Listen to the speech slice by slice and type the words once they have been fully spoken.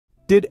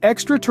Did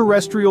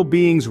extraterrestrial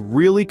beings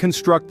really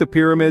construct the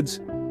pyramids?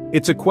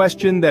 It's a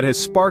question that has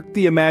sparked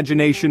the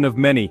imagination of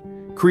many,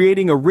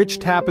 creating a rich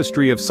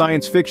tapestry of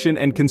science fiction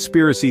and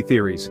conspiracy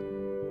theories.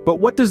 But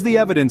what does the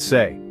evidence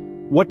say?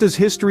 What does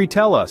history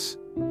tell us?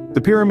 The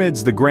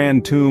pyramids, the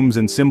grand tombs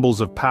and symbols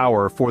of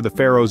power for the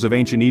pharaohs of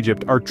ancient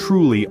Egypt, are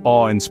truly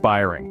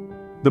awe-inspiring.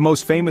 The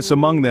most famous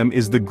among them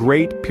is the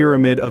Great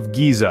Pyramid of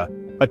Giza,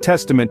 a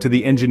testament to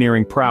the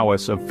engineering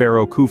prowess of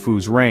Pharaoh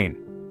Khufu's reign.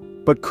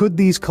 But could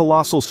these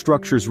colossal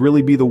structures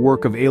really be the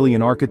work of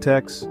alien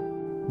architects?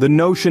 The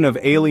notion of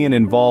alien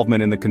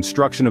involvement in the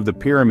construction of the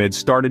pyramids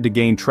started to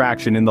gain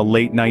traction in the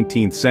late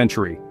 19th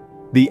century.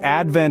 The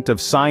advent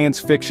of science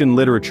fiction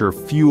literature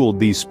fueled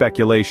these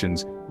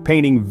speculations,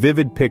 painting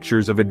vivid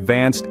pictures of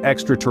advanced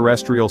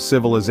extraterrestrial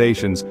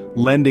civilizations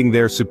lending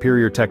their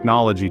superior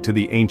technology to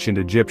the ancient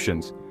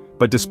Egyptians.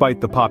 But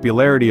despite the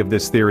popularity of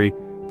this theory,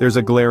 there's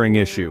a glaring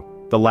issue: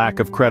 the lack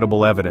of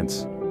credible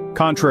evidence.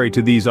 Contrary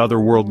to these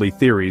otherworldly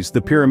theories,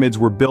 the pyramids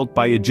were built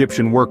by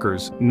Egyptian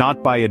workers,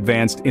 not by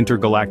advanced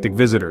intergalactic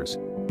visitors.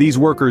 These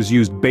workers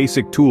used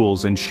basic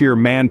tools and sheer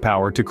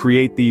manpower to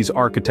create these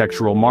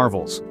architectural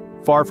marvels.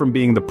 Far from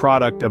being the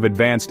product of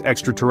advanced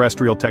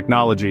extraterrestrial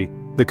technology,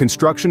 the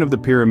construction of the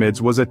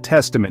pyramids was a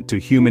testament to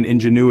human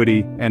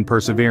ingenuity and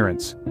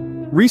perseverance.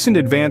 Recent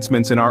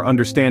advancements in our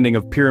understanding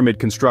of pyramid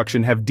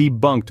construction have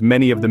debunked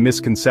many of the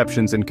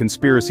misconceptions and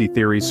conspiracy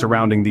theories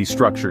surrounding these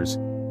structures.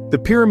 The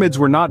pyramids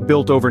were not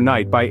built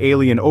overnight by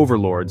alien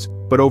overlords,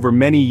 but over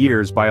many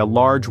years by a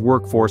large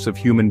workforce of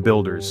human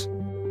builders.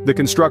 The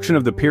construction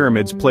of the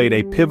pyramids played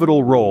a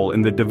pivotal role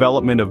in the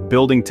development of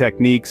building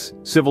techniques,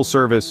 civil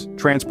service,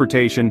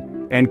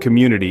 transportation, and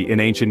community in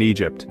ancient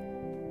Egypt.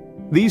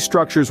 These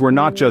structures were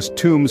not just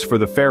tombs for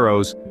the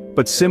pharaohs,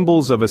 but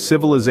symbols of a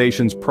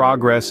civilization's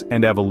progress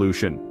and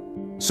evolution.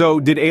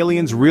 So, did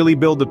aliens really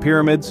build the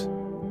pyramids?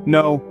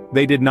 No,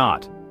 they did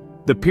not.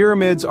 The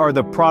pyramids are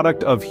the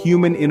product of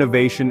human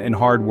innovation and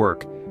hard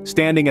work,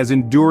 standing as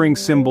enduring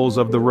symbols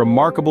of the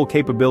remarkable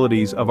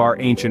capabilities of our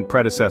ancient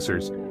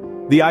predecessors.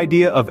 The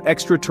idea of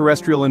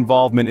extraterrestrial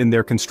involvement in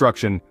their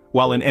construction,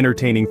 while an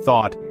entertaining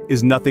thought,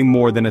 is nothing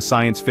more than a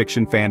science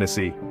fiction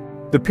fantasy.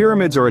 The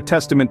pyramids are a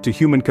testament to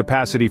human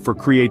capacity for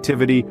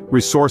creativity,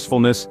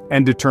 resourcefulness,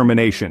 and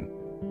determination.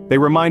 They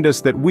remind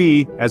us that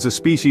we, as a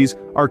species,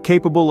 are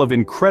capable of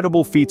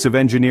incredible feats of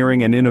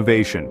engineering and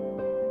innovation.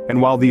 And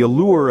while the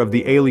allure of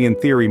the alien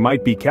theory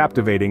might be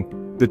captivating,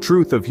 the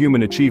truth of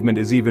human achievement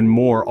is even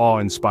more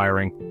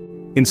awe-inspiring.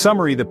 In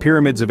summary, the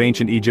pyramids of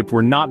ancient Egypt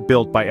were not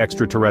built by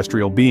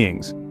extraterrestrial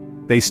beings.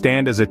 They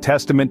stand as a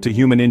testament to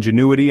human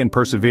ingenuity and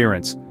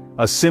perseverance,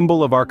 a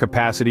symbol of our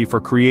capacity for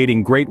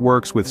creating great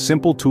works with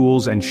simple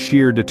tools and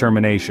sheer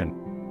determination.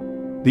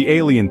 The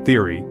alien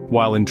theory,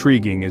 while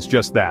intriguing, is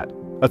just that,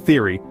 a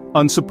theory,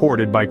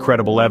 unsupported by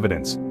credible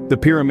evidence. The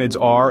pyramids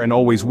are and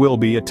always will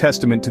be a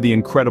testament to the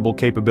incredible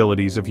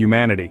capabilities of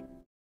humanity.